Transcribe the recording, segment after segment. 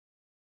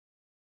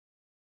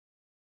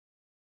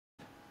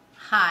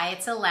Hi,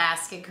 it's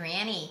Alaska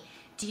Granny.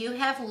 Do you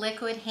have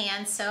liquid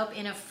hand soap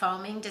in a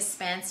foaming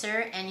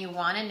dispenser and you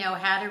want to know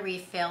how to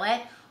refill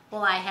it?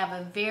 Well, I have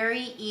a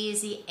very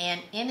easy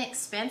and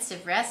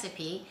inexpensive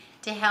recipe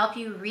to help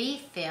you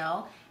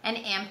refill an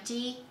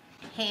empty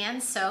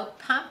hand soap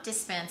pump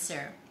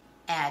dispenser.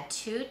 Add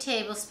 2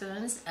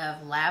 tablespoons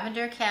of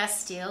Lavender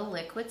Castile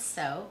liquid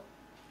soap,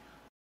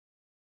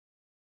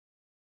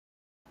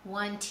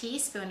 1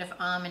 teaspoon of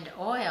almond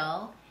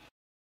oil,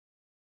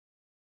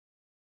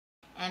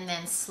 and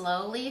then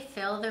slowly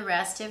fill the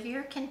rest of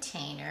your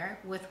container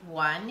with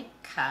 1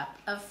 cup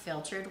of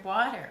filtered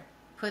water.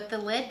 Put the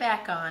lid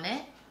back on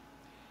it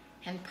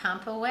and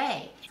pump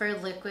away for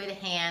liquid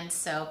hand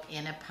soap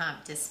in a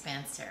pump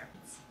dispenser.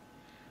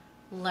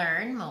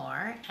 Learn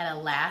more at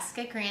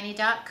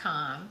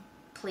alaskagranny.com.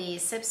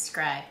 Please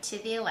subscribe to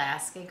the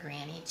Alaska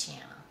Granny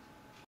channel.